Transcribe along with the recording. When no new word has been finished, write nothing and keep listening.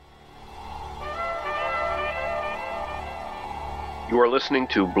You are listening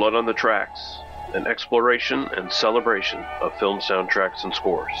to Blood on the Tracks, an exploration and celebration of film soundtracks and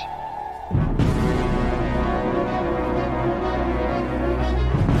scores.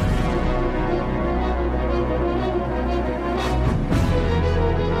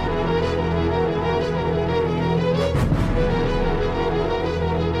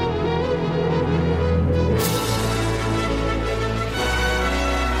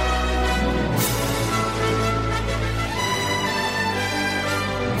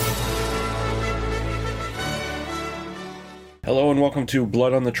 Hello and welcome to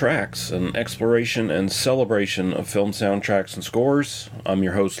Blood on the Tracks, an exploration and celebration of film soundtracks and scores. I'm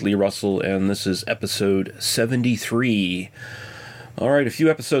your host, Lee Russell, and this is episode 73. Alright, a few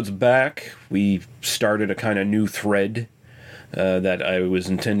episodes back, we started a kind of new thread that I was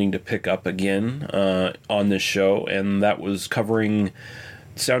intending to pick up again on this show, and that was covering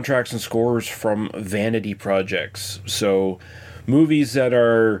soundtracks and scores from Vanity projects. So, movies that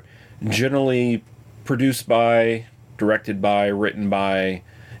are generally produced by, directed by, written by,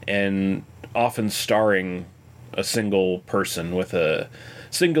 and often starring a single person with a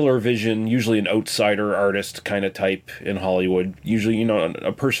singular vision, usually an outsider artist kind of type in Hollywood. Usually,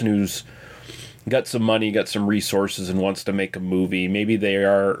 a person who's got some money, got some resources, and wants to make a movie. Maybe they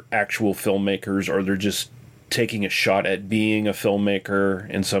are actual filmmakers, or they're just taking a shot at being a filmmaker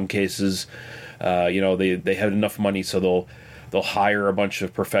in some cases. They have enough money, so they'll hire a bunch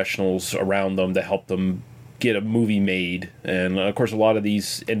of professionals around them to help them get a movie made, and of course a lot of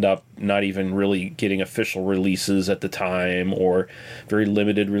these end up not even really getting official releases at the time, or very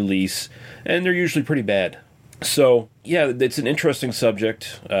limited release, and they're usually pretty bad. So yeah, it's an interesting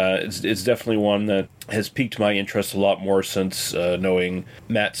subject. It's definitely one that has piqued my interest a lot more since knowing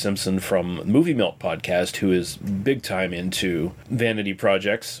Matt Simpson from Movie Milk podcast, who is big time into Vanity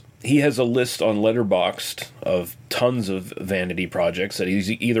projects. He has a list on Letterboxd of tons of Vanity projects that he's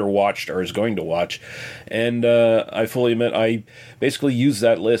either watched or is going to watch. And I fully admit, I basically used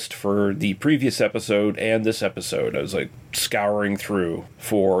that list for the previous episode and this episode. I was like scouring through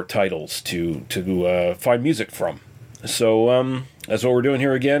for titles to find music from. So that's what we're doing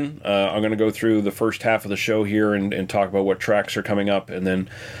here again. I'm going to go through the first half of the show here and talk about what tracks are coming up. And then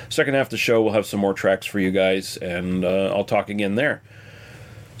second half of the show, we'll have some more tracks for you guys. And I'll talk again there.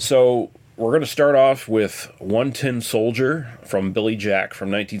 So, we're going to start off with One Tin Soldier from Billy Jack from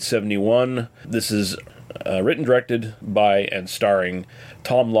 1971. This is written, directed by, and starring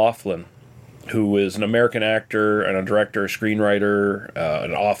Tom Laughlin, who is an American actor and a director, a screenwriter,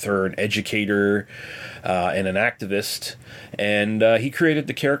 an author, an educator, and an activist. And he created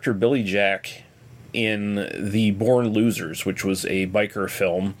the character Billy Jack in The Born Losers, which was a biker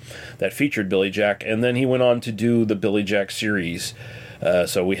film that featured Billy Jack. And then he went on to do the Billy Jack series.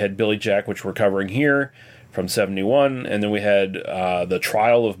 So we had Billy Jack, which we're covering here, from 71, and then we had The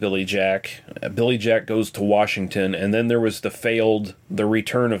Trial of Billy Jack. Billy Jack Goes to Washington, and then there was The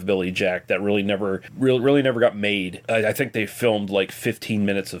Return of Billy Jack that really never got made. I think they filmed like 15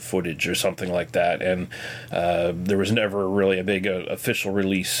 minutes of footage or something like that, and there was never really a big official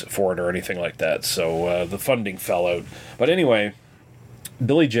release for it or anything like that, so the funding fell out. But anyway,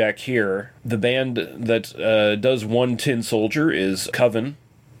 Billy Jack here, the band that does One Tin Soldier is Coven,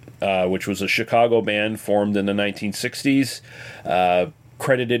 which was a Chicago band formed in the 1960s,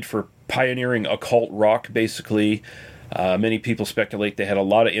 credited for pioneering occult rock, basically. Many people speculate they had a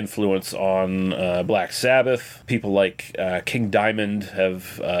lot of influence on Black Sabbath. People like King Diamond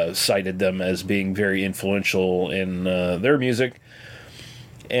have cited them as being very influential in their music.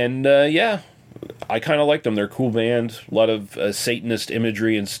 And I kind of like them. They're a cool band. A lot of Satanist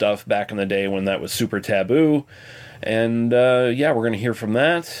imagery and stuff back in the day when that was super taboo. And we're going to hear from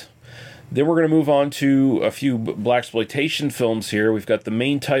that. Then we're going to move on to a few blaxploitation films here. We've got the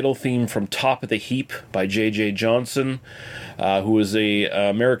main title theme from Top of the Heap by J.J. Johnson, who is a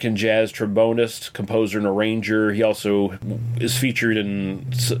American jazz trombonist, composer, and arranger. He also is featured in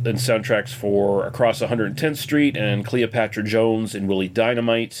soundtracks for Across 110th Street and Cleopatra Jones and Willie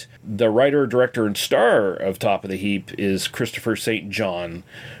Dynamite. The writer, director, and star of Top of the Heap is Christopher St. John,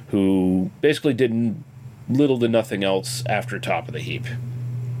 who basically did little to nothing else after Top of the Heap.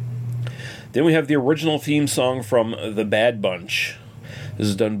 Then we have the original theme song from The Bad Bunch. This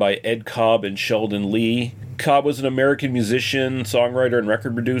is done by Ed Cobb and Sheldon Lee. Cobb was an American musician, songwriter, and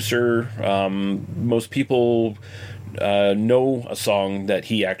record producer. Most people know a song that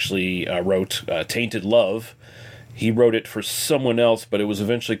he actually wrote, Tainted Love. He wrote it for someone else, but it was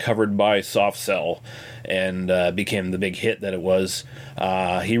eventually covered by Soft Cell and became the big hit that it was.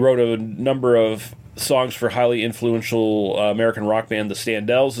 He wrote a number of songs for highly influential American rock band The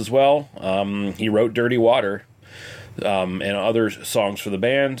Standells as well. He wrote Dirty Water. and other songs for the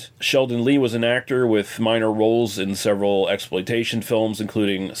band. Sheldon Lee was an actor with minor roles in several exploitation films,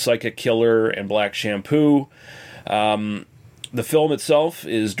 including Psychic Killer and Black Shampoo. The film itself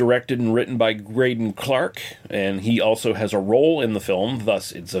is directed and written by Graydon Clark, and he also has a role in the film,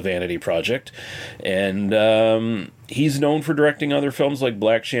 thus it's a vanity project. And he's known for directing other films like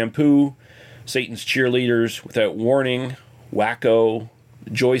Black Shampoo, Satan's Cheerleaders, Without Warning, Wacko,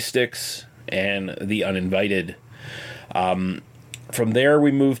 Joysticks, and The Uninvited. From there,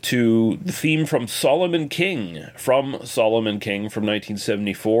 we move to the theme from Solomon King from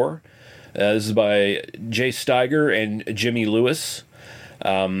 1974. This is by Jay Steiger and Jimmy Lewis.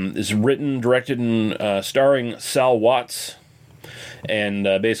 This is written, directed, and starring Sal Watts. And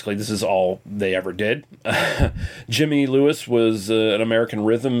basically, this is all they ever did. Jimmy Lewis was an American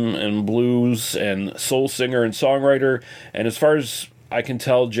rhythm and blues and soul singer and songwriter. And as far as I can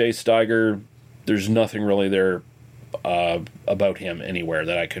tell, Jay Steiger, there's nothing really there about him anywhere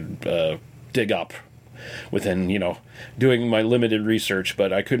that I could dig up within, doing my limited research,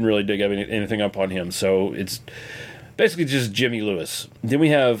 but I couldn't really dig anything up on him. So it's basically just Jimmy Lewis. Then we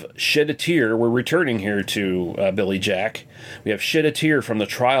have Shed a Tear. We're returning here to Billy Jack. We have Shed a Tear from The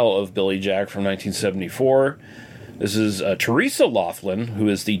Trial of Billy Jack from 1974. This is Teresa Laughlin, who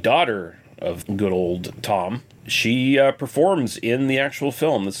is the daughter of good old Tom. She performs in the actual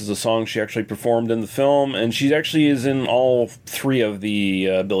film. This is a song she actually performed in the film, and she actually is in all three of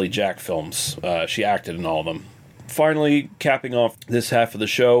the Billy Jack films. She acted in all of them. Finally, capping off this half of the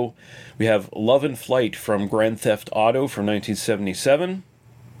show, we have Love in Flight from Grand Theft Auto from 1977.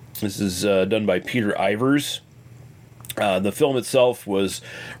 This is done by Peter Ivers. The film itself was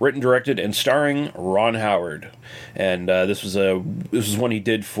written, directed, and starring Ron Howard, and this was one he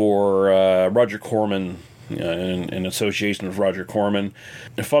did for Roger Corman, in association with Roger Corman.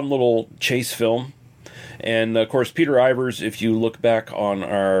 A fun little chase film. And of course, Peter Ivers, if you look back on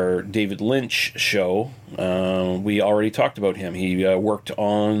our David Lynch show, we already talked about him. He worked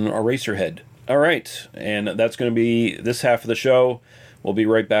on Eraserhead. All right, and that's going to be this half of the show. We'll be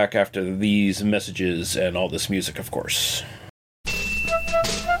right back after these messages and all this music, of course.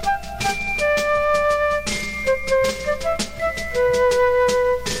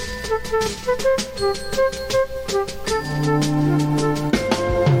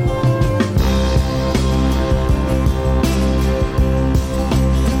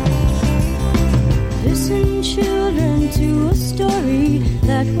 Listen, children, to a story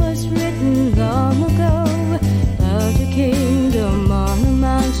that was written long ago about a kingdom on a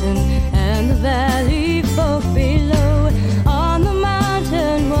mountain and the valley folk below. On the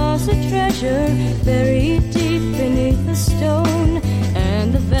mountain was a treasure buried deep beneath a stone,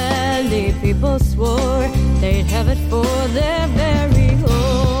 and the valley people swore they'd have it for their very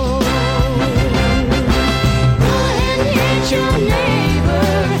own. Go ahead and hit your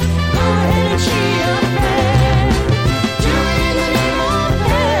neighbor, go ahead and cheat your friend, do it in the name of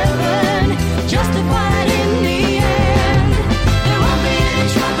heaven, justify it in the end. There won't be any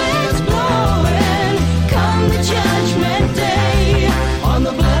trumpets blowing come the judgment day, on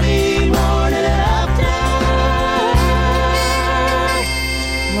the bloody morning after.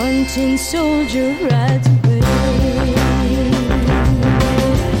 One tin soldier rides away.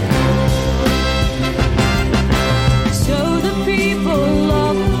 So the people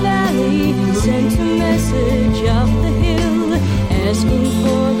of the valley sent a message up the hill, asking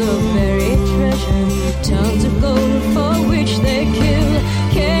for the buried treasure, tons of gold for which they kill.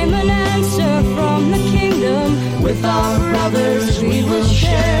 Came an answer from the kingdom, with our brothers we will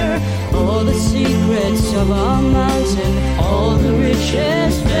share all the secrets of our mountain, all the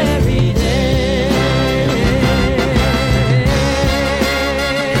riches buried there.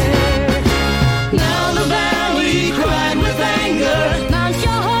 Now the valley cried with anger, mount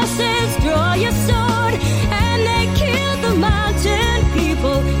your horses, draw your sword, and they killed the mountain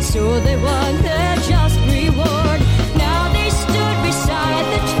people, so they won their just reward. Now they stood beside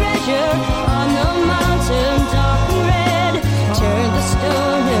the treasure on the mountain, dark and red, turned the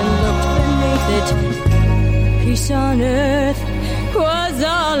stone and looked beneath it. Peace on earth was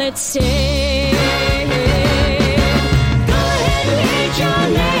all it said. Go ahead and hate your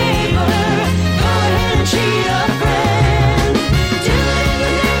neighbor, go ahead and cheat a friend, do it in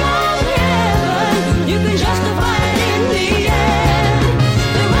the name of heaven, you can justify it in the end.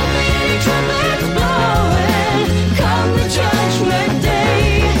 There won't be any trumpets blowing come the judgment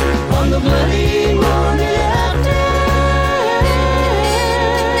day, on the bloody morning after.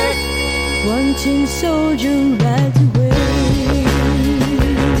 One tin soldier rides away.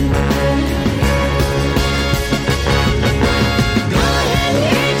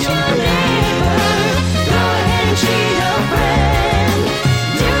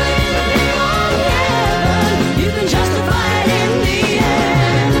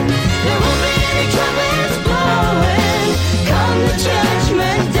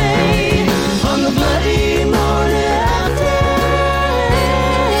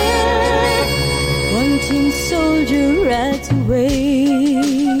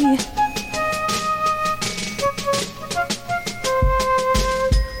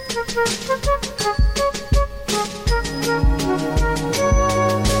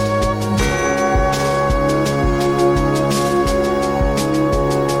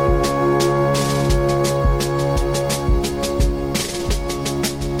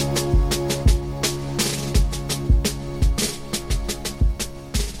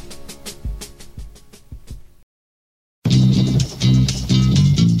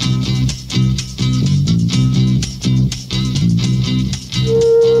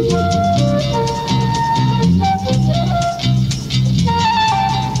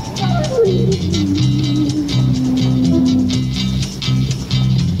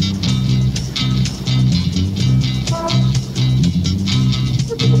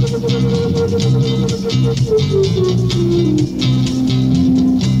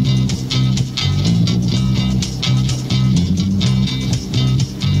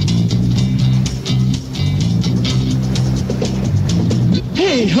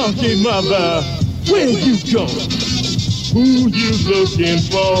 Hey, hunky mother, where you go? Who you looking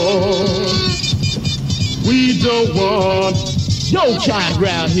for? We don't want your kind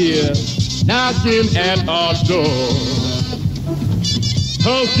round here knocking at our door.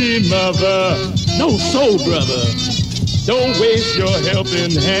 Hunky mother, no soul brother, don't waste your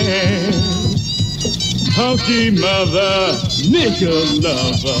helping hand. Hunky mother, nigger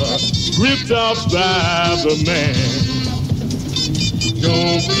lover, ripped off by the man.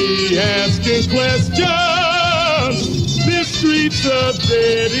 Don't be asking questions, this street's a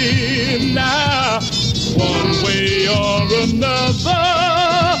dead end now. One way or another,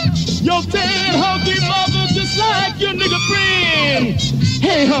 your dead hunky mother just like your nigga friend.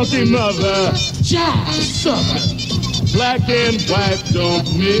 Hey hunky mother, jive sucker, black and white don't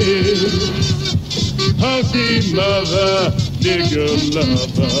miss. Hunky mother, nigga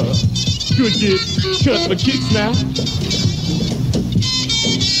lover, could get cut for kicks now.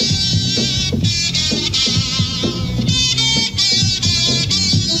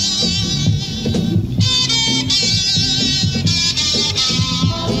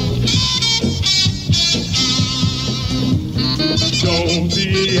 Don't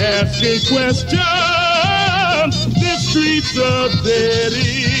be asking questions, this street's a dead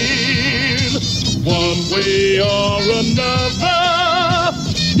end. One way or another,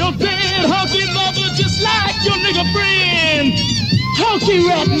 your dead hunky mother just like your nigga friend. Hunky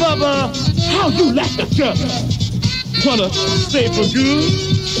rat mother, how you like the gutter? Wanna stay for good?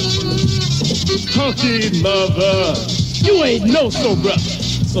 Hunky mother, you ain't no so brother,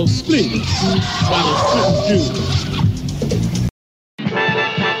 so split while it's split you.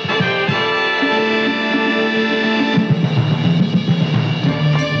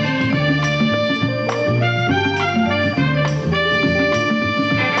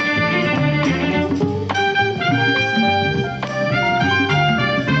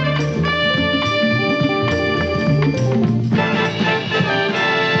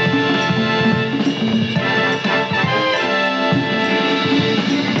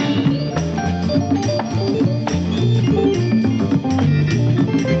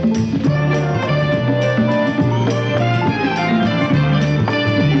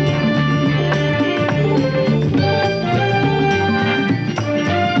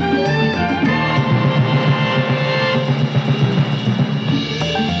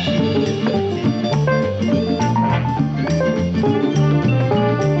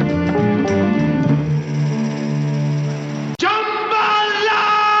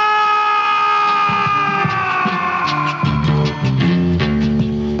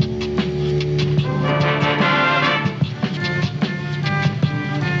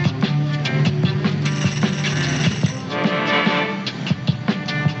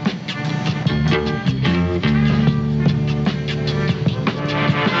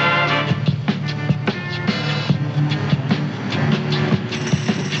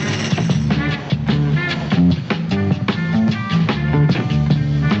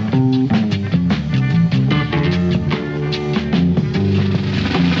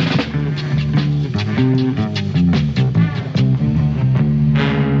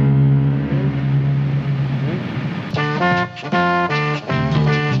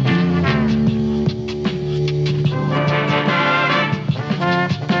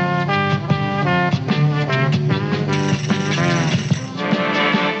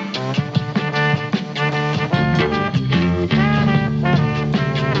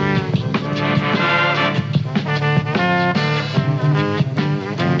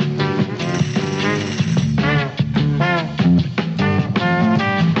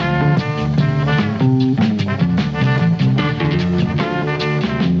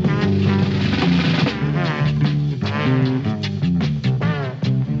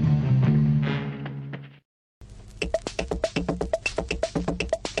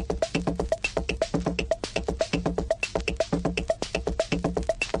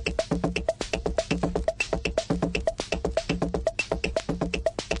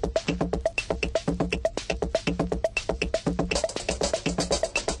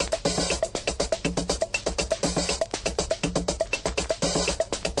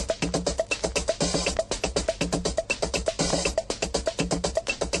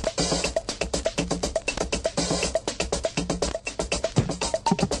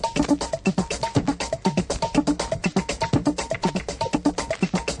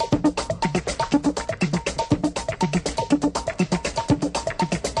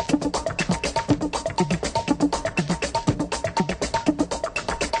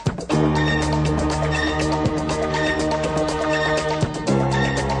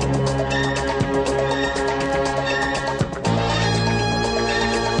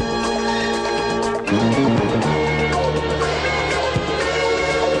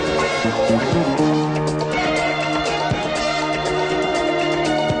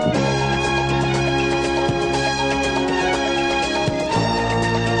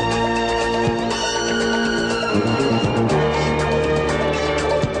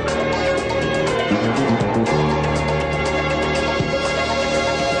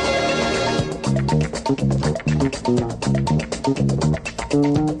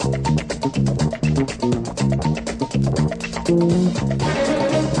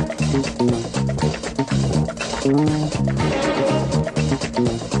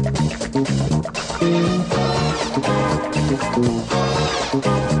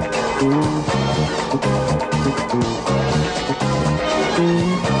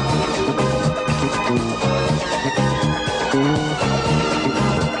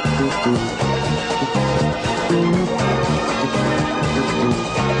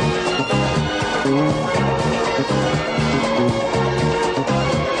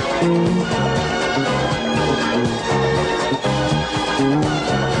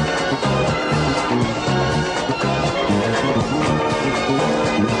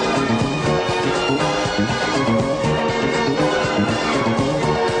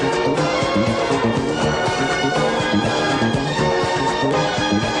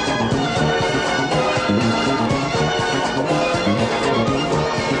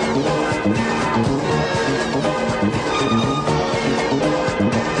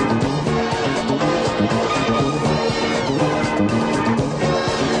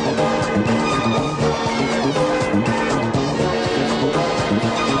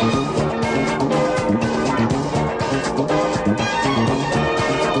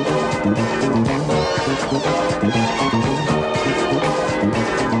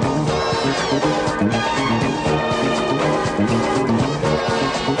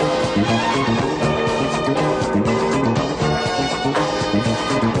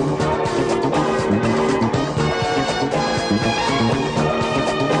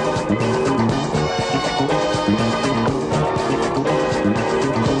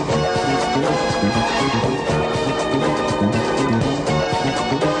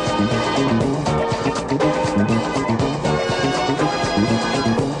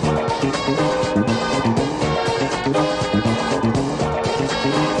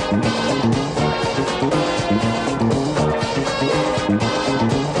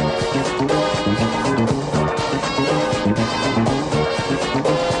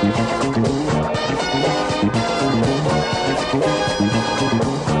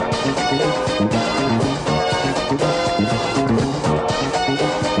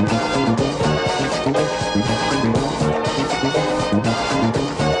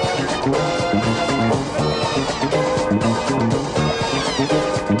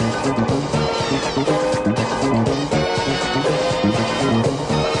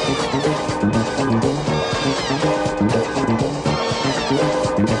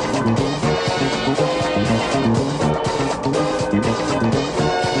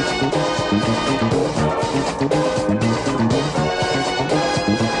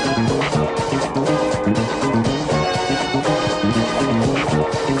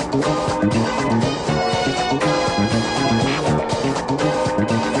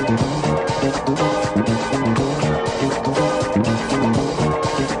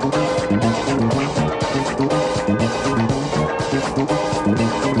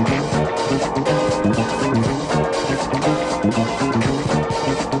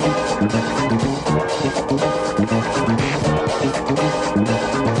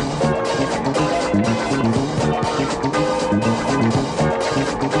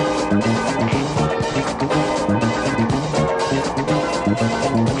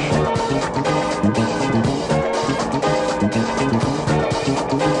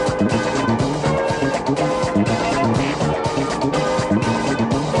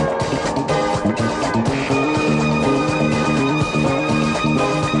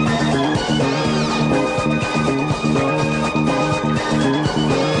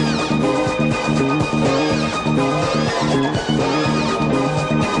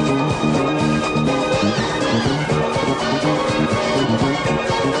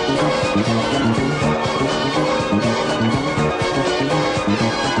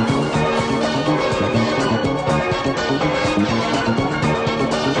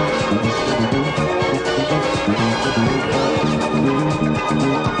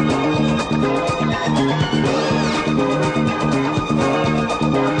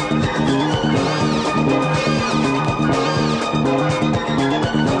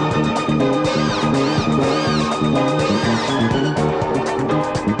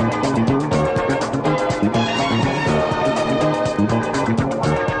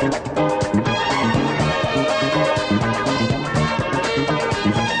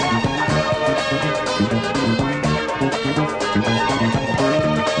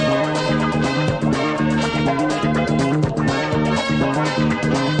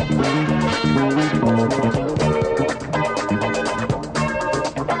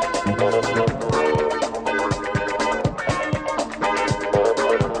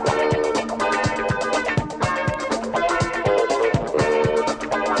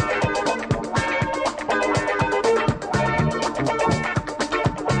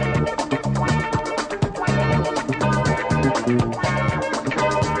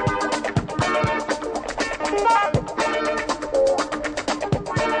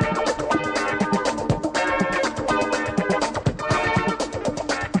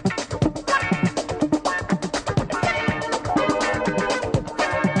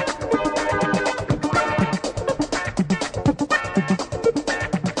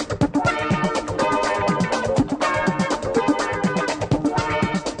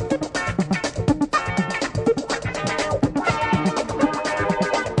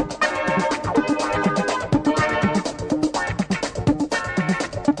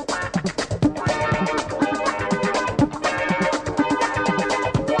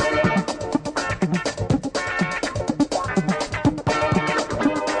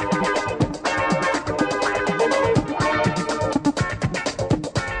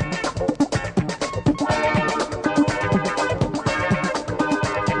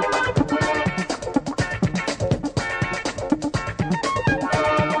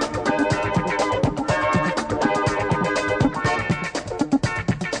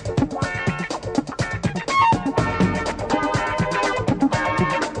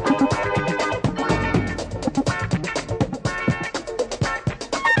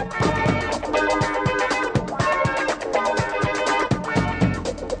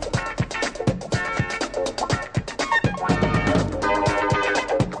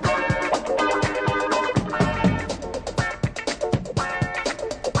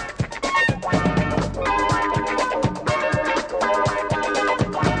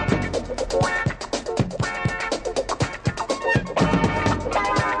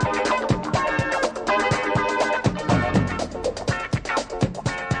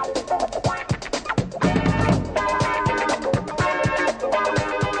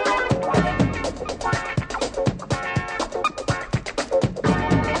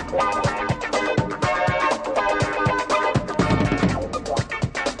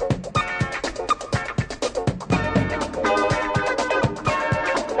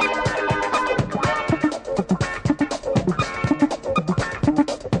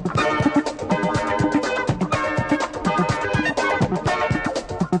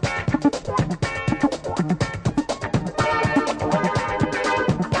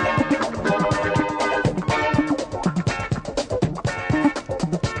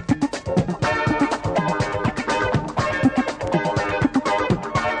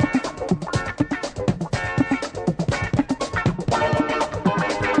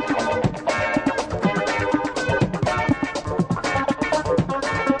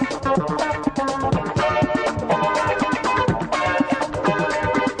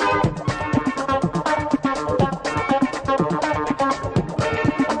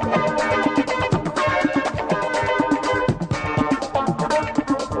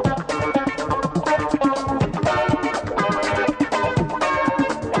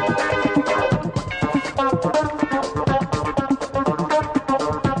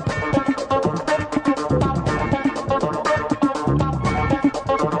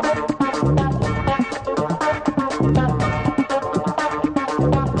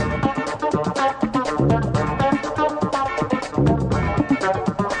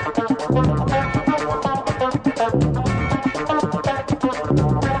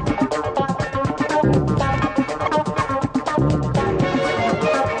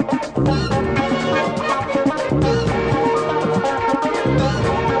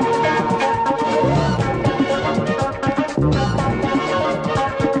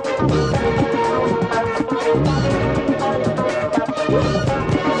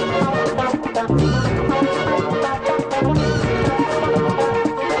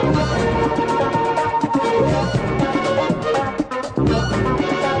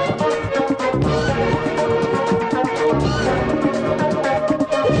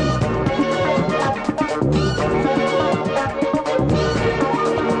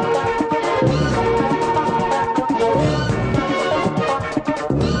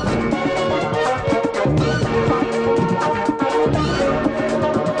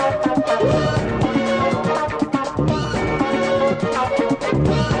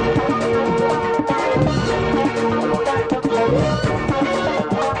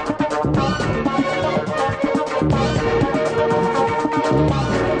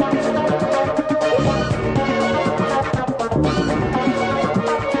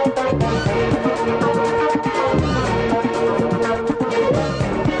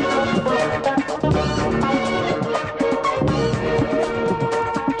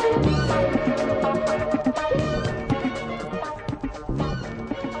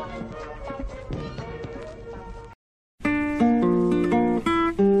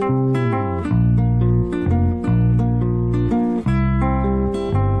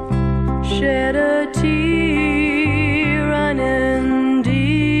 Shed a tear, running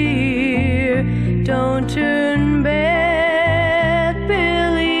dear. Don't turn back,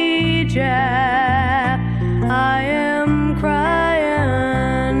 Billy Jack. I am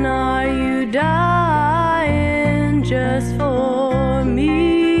crying. Are you dying just for me?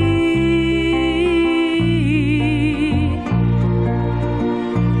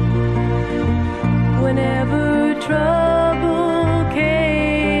 Whenever trouble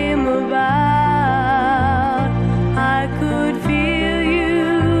came about, I could feel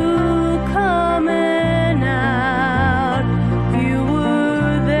you coming out. You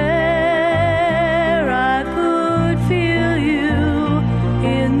were there, I could feel you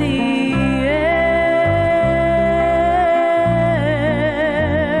in the air.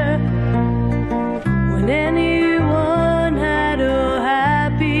 When anyone had a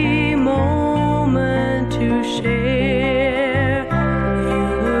happy moment to share, you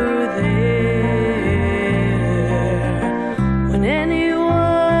were there. When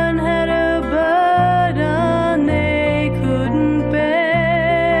anyone had a burden they couldn't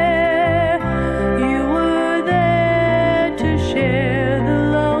bear, you were there to share the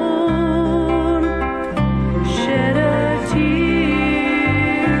load. Shed a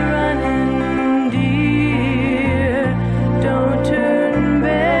tear, running dear. Don't turn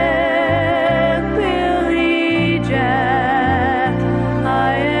back, Billy Jack.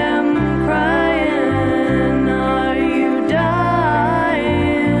 I am crying. Are you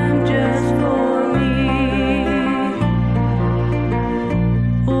dying just for me?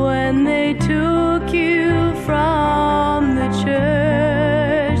 When they took you from the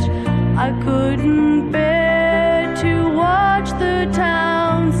church, I couldn't bear to watch the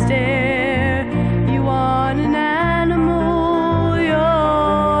town stare. You aren't an animal,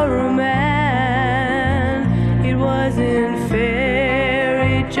 you're a man. It wasn't fair,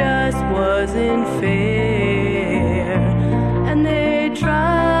 it just wasn't fair. And they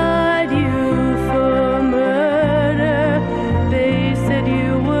tried you for murder. They said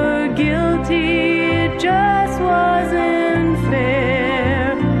you were guilty, it just wasn't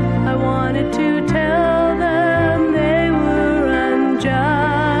fair.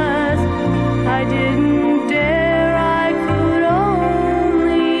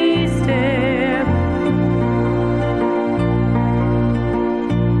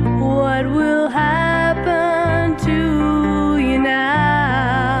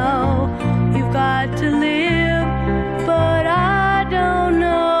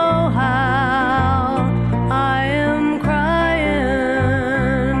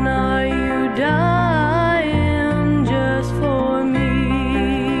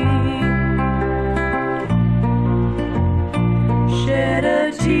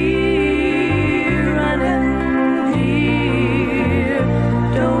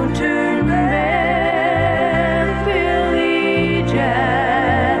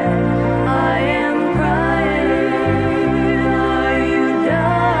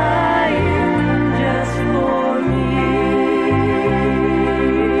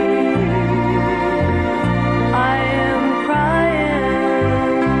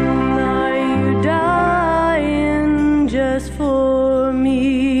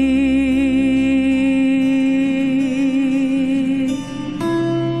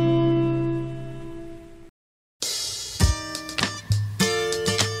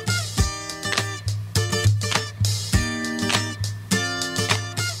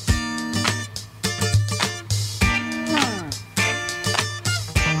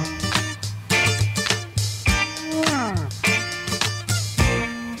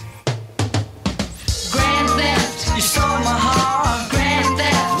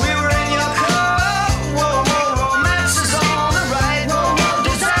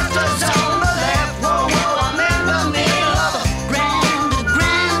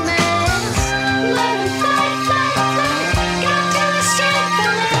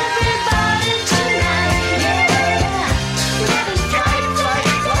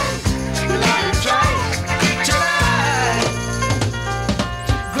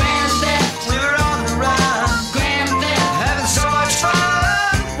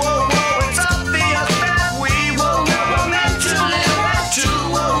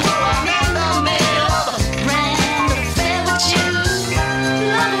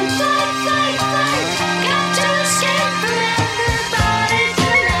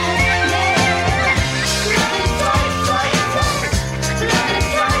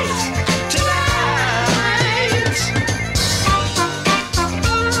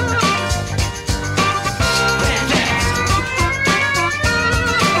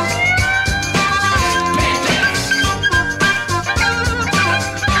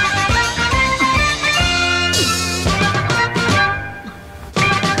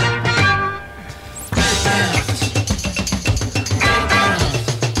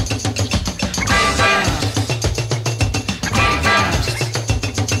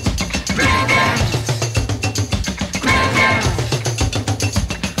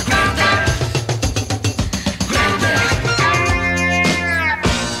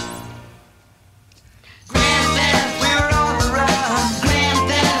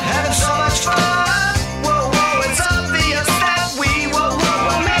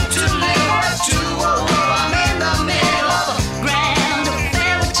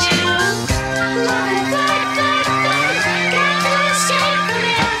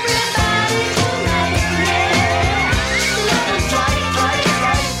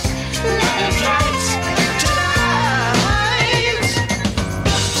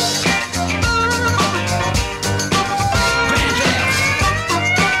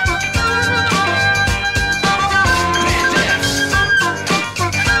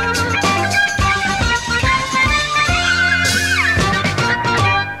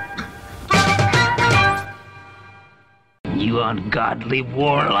 ungodly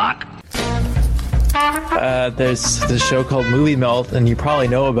warlock. There's this show called Movie Melt, and you probably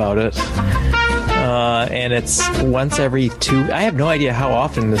know about it. And it's once every 2... I have no idea how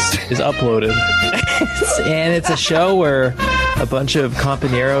often this is uploaded. And it's a show where a bunch of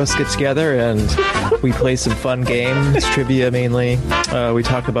compañeros get together and we play some fun games, trivia mainly. We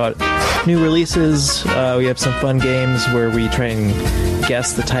talk about new releases. We have some fun games where we try and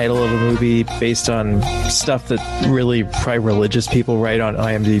guess the title of a movie based on stuff that really probably religious people write on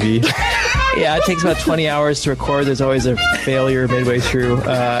IMDb. Yeah, it takes about 20 hours to record. There's always a failure midway through.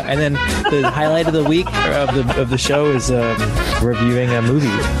 And then the highlight of the week of the show is reviewing a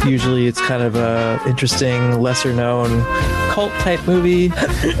movie. Usually it's kind of a interesting, lesser-known cult-type movie,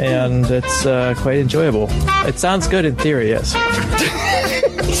 and it's quite enjoyable. It sounds good in theory, yes.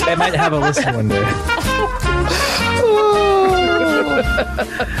 I might have a listen one day.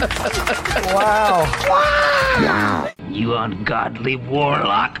 Wow. You ungodly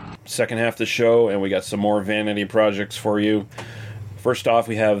warlock. Second half of the show, and we got some more Vanity projects for you. First off,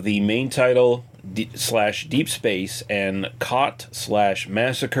 we have the main title slash Deep Space and Caught slash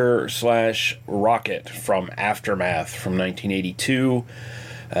Massacre slash Rocket from Aftermath from 1982.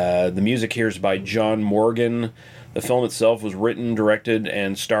 The music here is by John Morgan. The film itself was written, directed,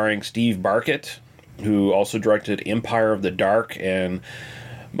 and starring Steve Barkett, who also directed Empire of the Dark and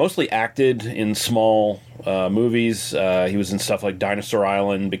mostly acted in small movies. He was in stuff like Dinosaur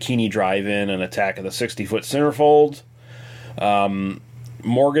Island, Bikini Drive-In, and Attack of the 60-Foot Centerfold.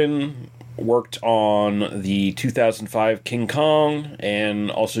 Morgan worked on the 2005 King Kong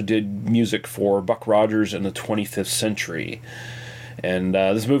and also did music for Buck Rogers and the 25th Century. And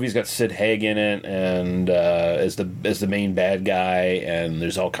this movie's got Sid Haig in it, and as the main bad guy, and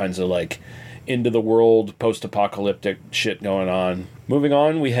there's all kinds of like into the world post-apocalyptic shit going on. Moving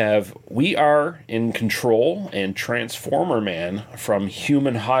on, we have We Are in Control and Transformer Man from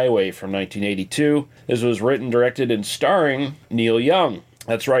Human Highway from 1982. This was written, directed, and starring Neil Young.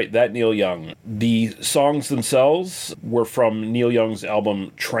 That's right, that Neil Young. The songs themselves were from Neil Young's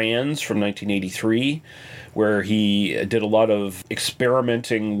album Trans from 1983, where he did a lot of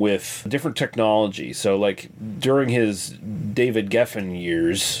experimenting with different technology. So, like, during his David Geffen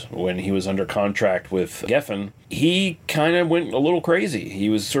years, when he was under contract with Geffen, he kind of went a little crazy. He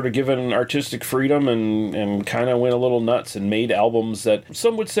was sort of given artistic freedom and kind of went a little nuts and made albums that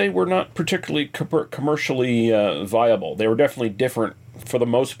some would say were not particularly commercially viable. They were definitely different, for the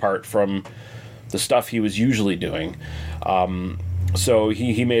most part, from the stuff he was usually doing. So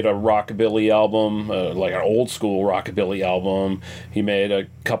he made a rockabilly album, like an old school rockabilly album. He made a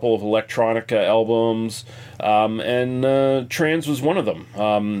couple of electronica albums, and Trans was one of them.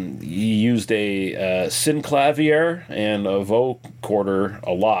 He used a synclavier and a vocoder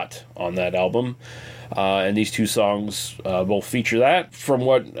a lot on that album. And these two songs both feature that. From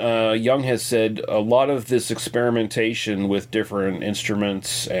what Young has said, a lot of this experimentation with different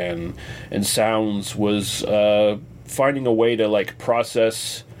instruments and sounds was finding a way to like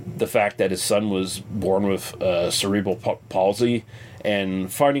process the fact that his son was born with cerebral palsy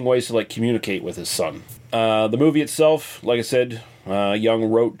and finding ways to like communicate with his son. The movie itself, like I said, Young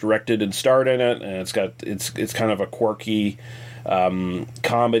wrote, directed, and starred in it, and it's kind of a quirky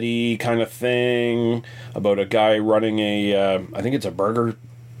comedy kind of thing about a guy running I think it's a burger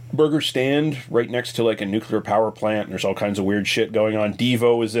stand right next to like a nuclear power plant, and there's all kinds of weird shit going on.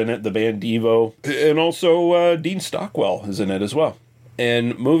 Devo is in it, the band Devo, and also Dean Stockwell is in it as well.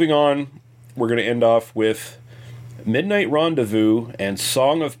 And moving on, we're going to end off with Midnight Rendezvous and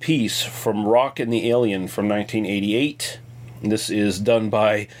Song of Peace from Rock and the Alien from 1988. This is done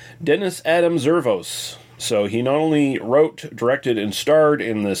by Dennis Adam Zervos. So he not only wrote, directed, and starred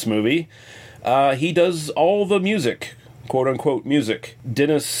in this movie, he does all the music, quote-unquote music.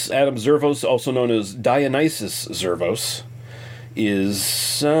 Dennis Adam Zervos, also known as Dionysus Zervos,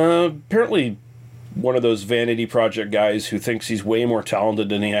 is apparently one of those vanity project guys who thinks he's way more talented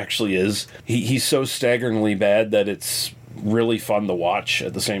than he actually is. He's so staggeringly bad that it's really fun to watch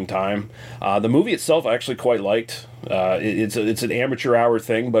at the same time. The movie itself I actually quite liked. It's an amateur hour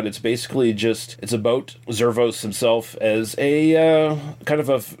thing, but it's basically it's about Zervos himself as a kind of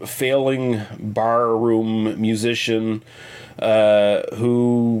a failing barroom musician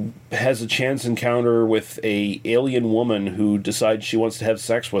who has a chance encounter with a alien woman who decides she wants to have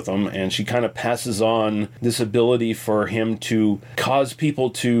sex with him, and she kind of passes on this ability for him to cause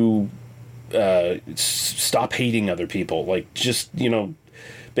people to stop hating other people, like just,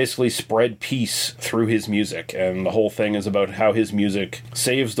 basically spread peace through his music. And the whole thing is about how his music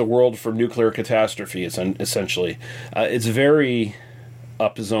saves the world from nuclear catastrophe, essentially. It's very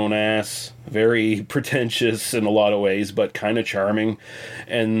up his own ass, very pretentious in a lot of ways, but kind of charming.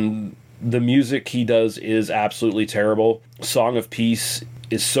 And the music he does is absolutely terrible. Song of Peace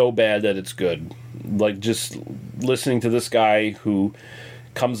is so bad that it's good. Like, just listening to this guy who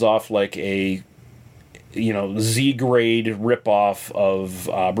comes off like a, Z-grade ripoff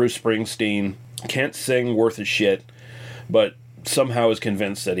of Bruce Springsteen, can't sing worth a shit, but somehow is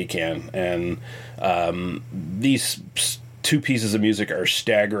convinced that he can. And these two pieces of music are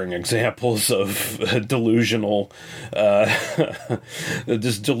staggering examples of delusional,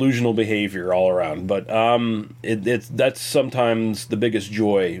 just delusional behavior all around. But that's sometimes the biggest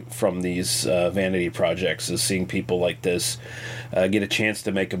joy from these vanity projects, is seeing people like this get a chance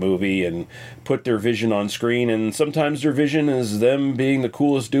to make a movie and put their vision on screen. And sometimes their vision is them being the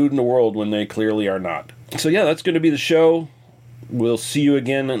coolest dude in the world when they clearly are not. So yeah, that's going to be the show. We'll see you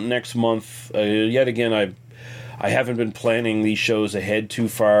again next month. Yet again, I haven't been planning these shows ahead too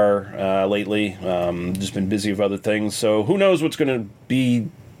far lately. Just been busy with other things. So who knows what's going to be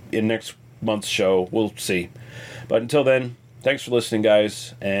in next month's show. We'll see. But until then, thanks for listening,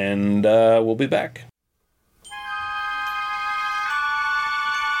 guys. And we'll be back.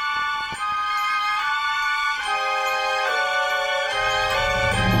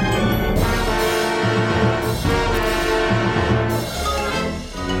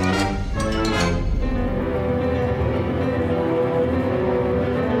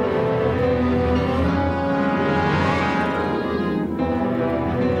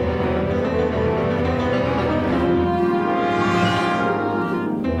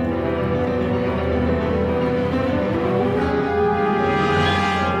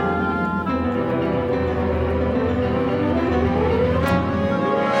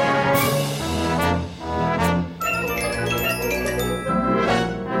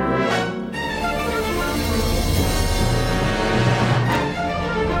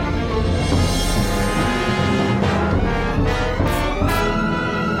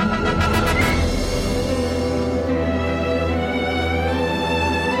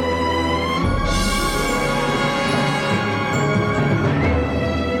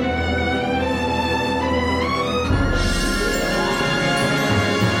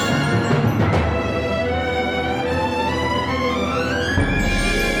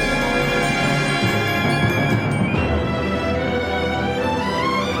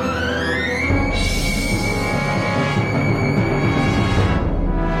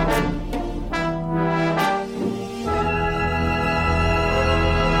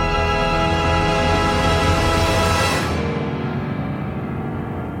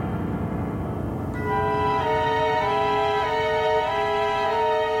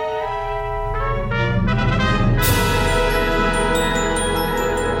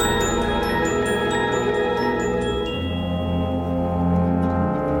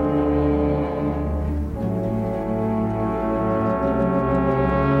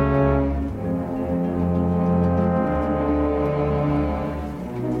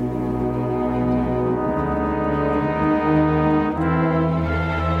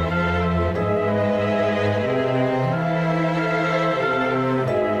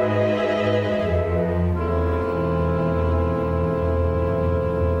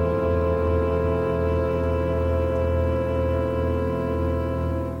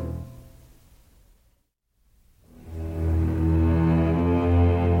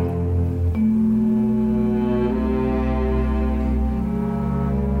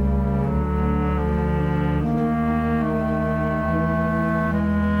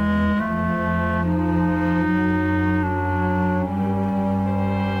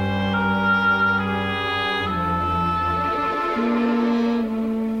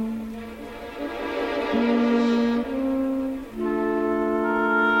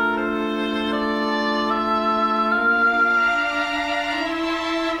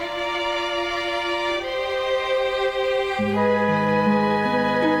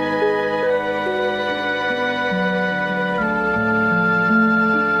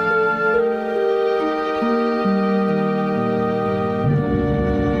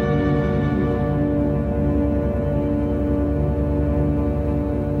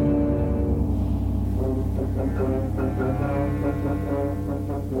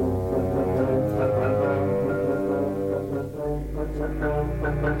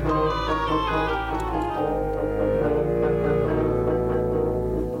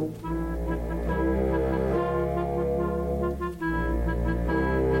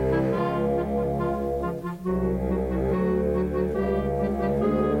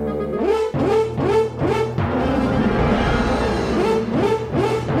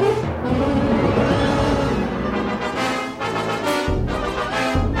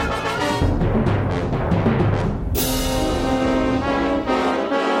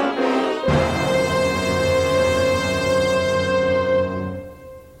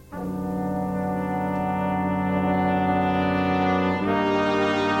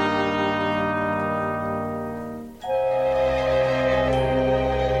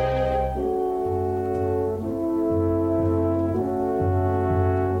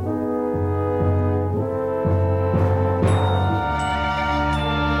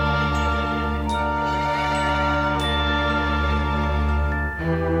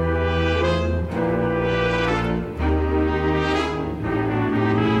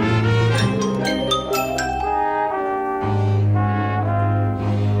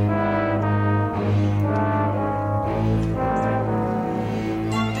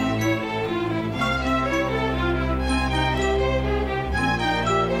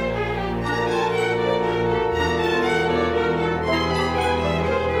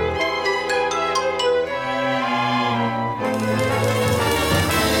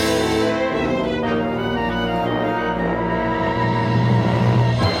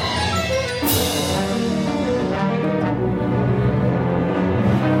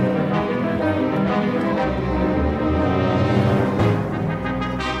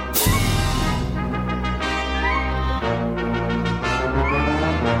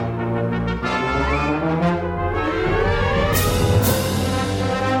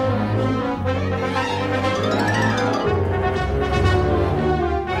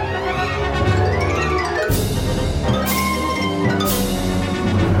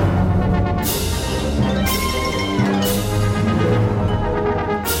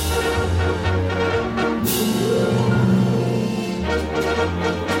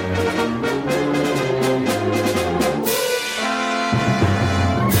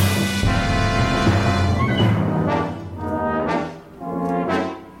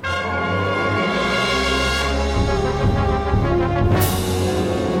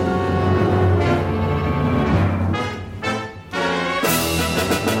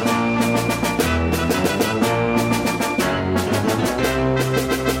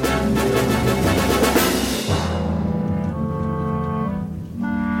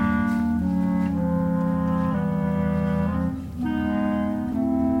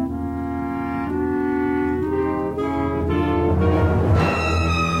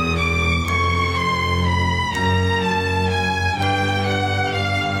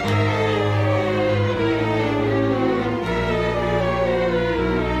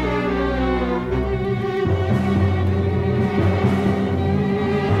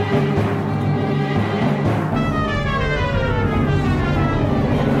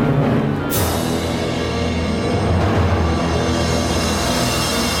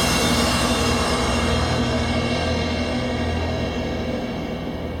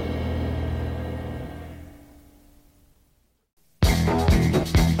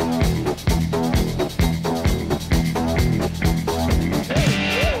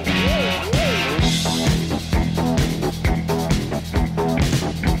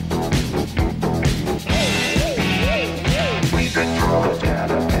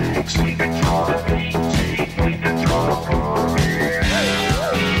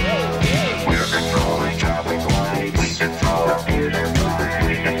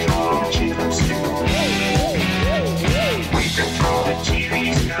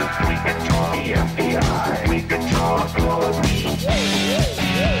 We control the FBI. We control the police.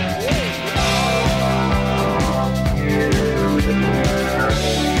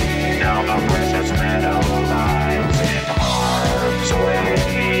 Now the precious meadow lies in harm's way.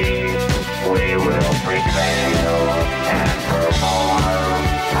 We will prevail and perform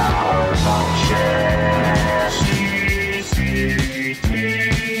our function. CCTV.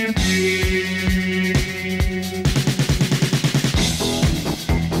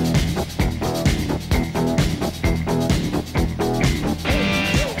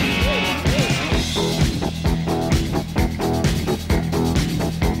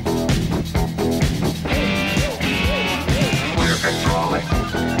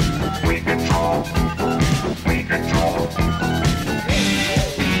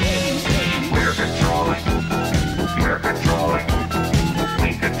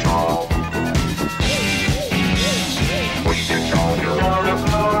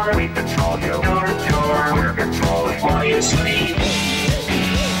 Sleep.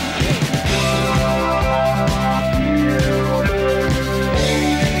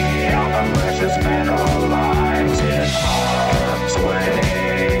 Now the precious meadow lies in harm's way.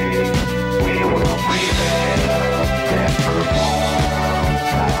 We will prevail and perform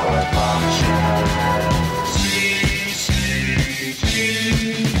our function. CCTV.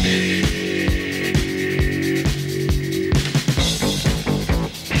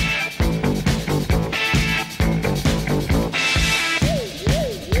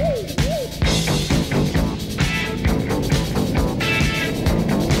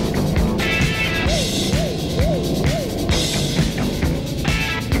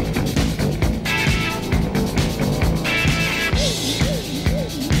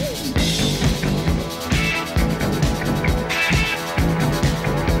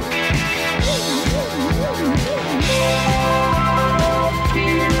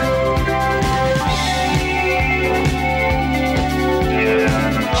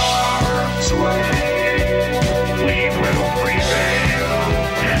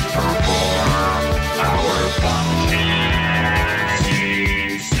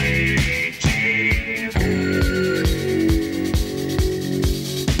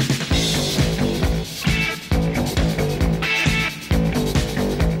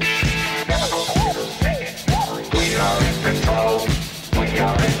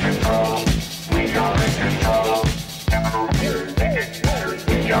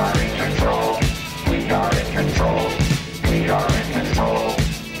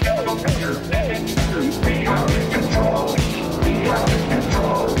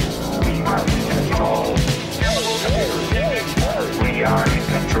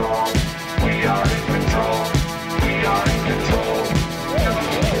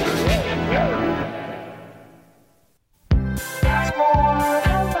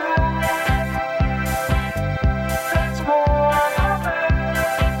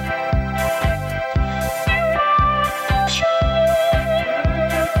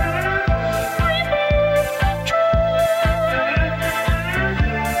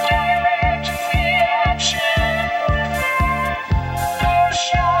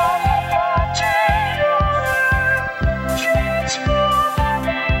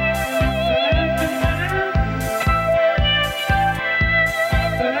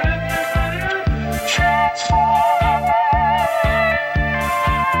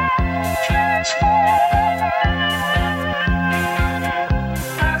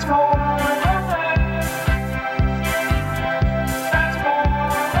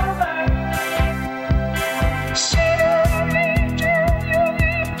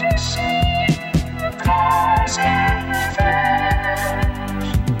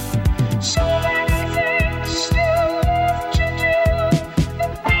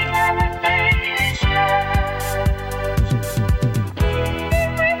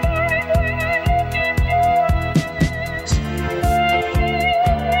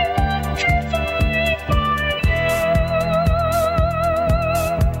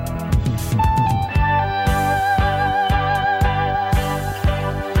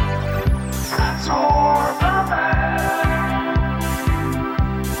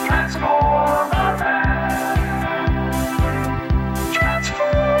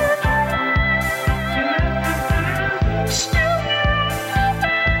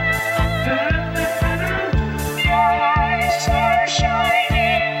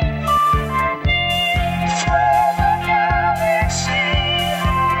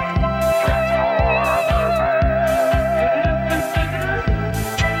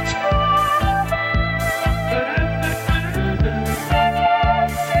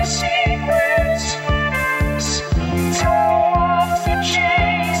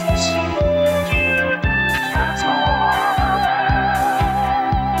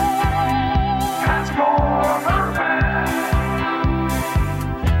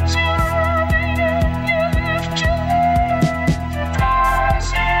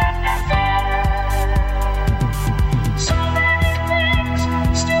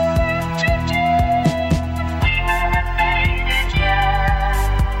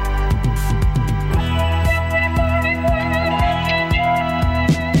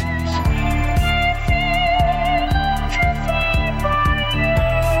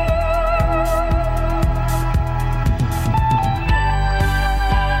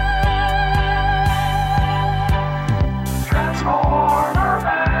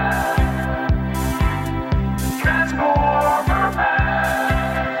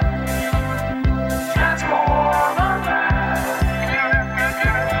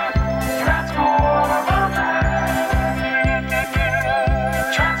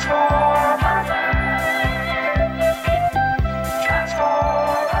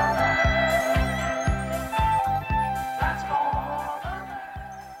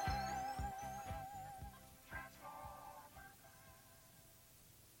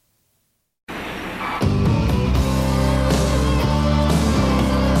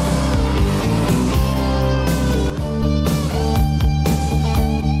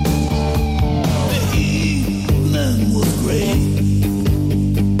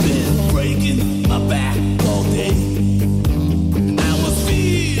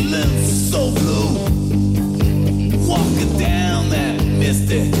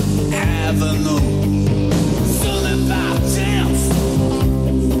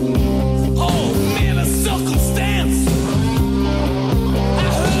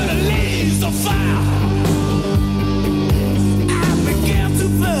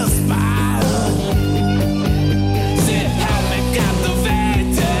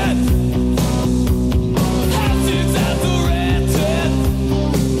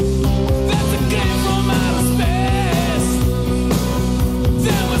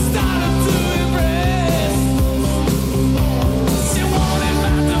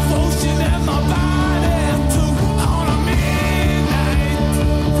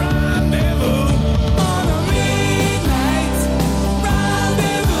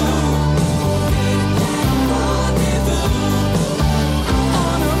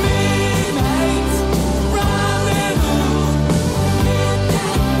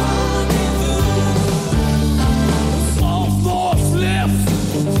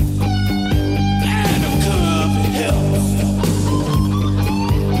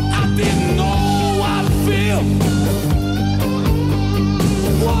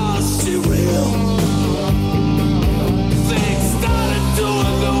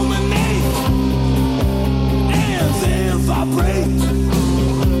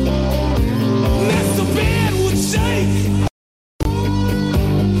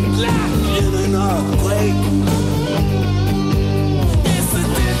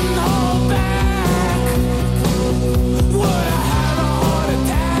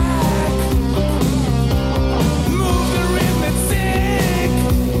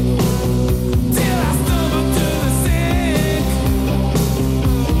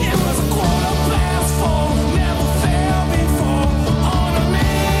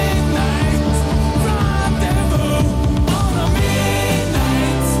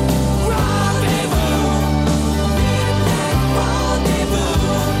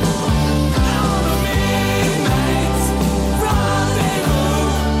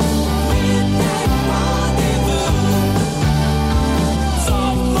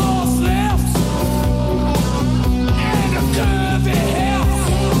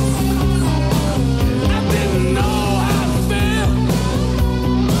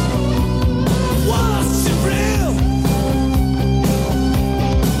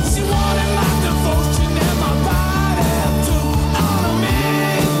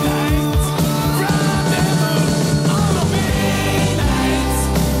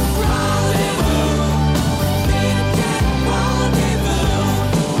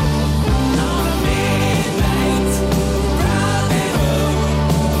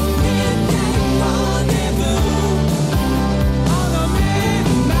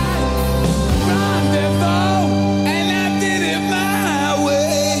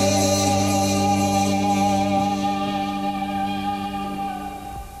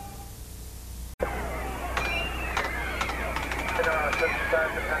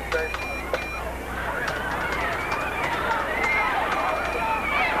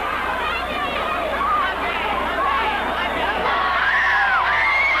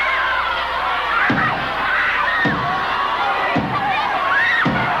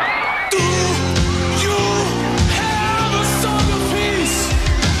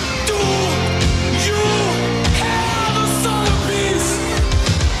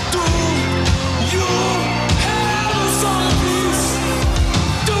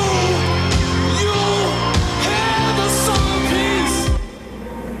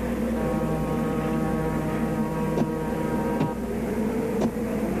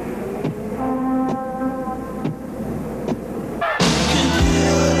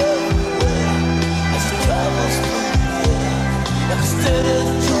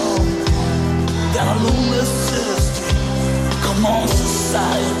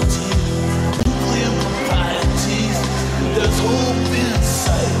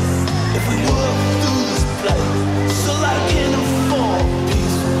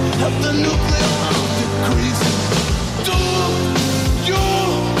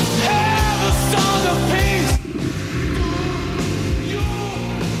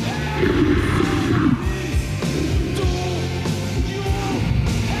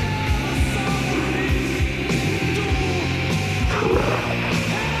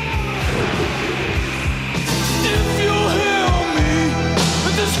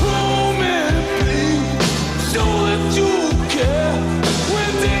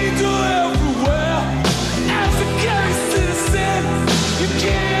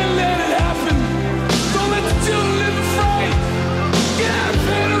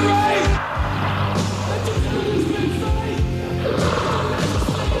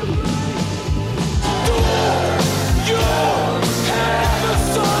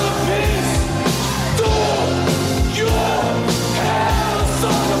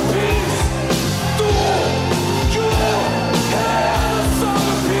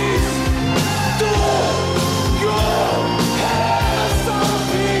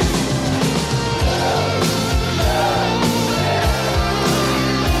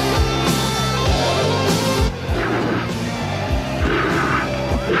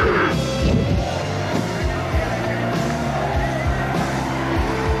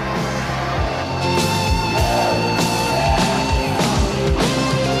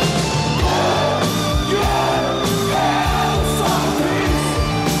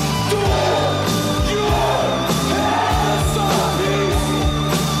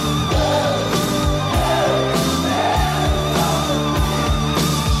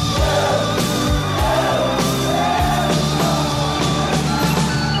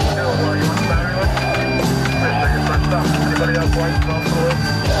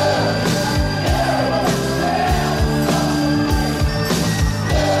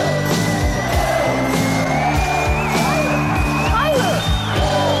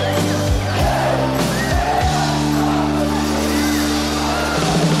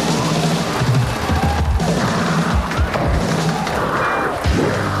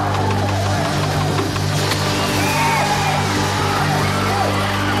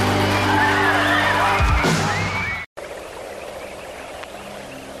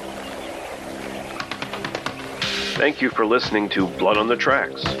 Thank you for listening to Blood on the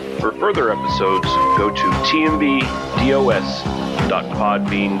Tracks. For further episodes, go to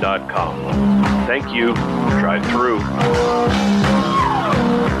tmbdos.podbean.com. Thank you. Drive through.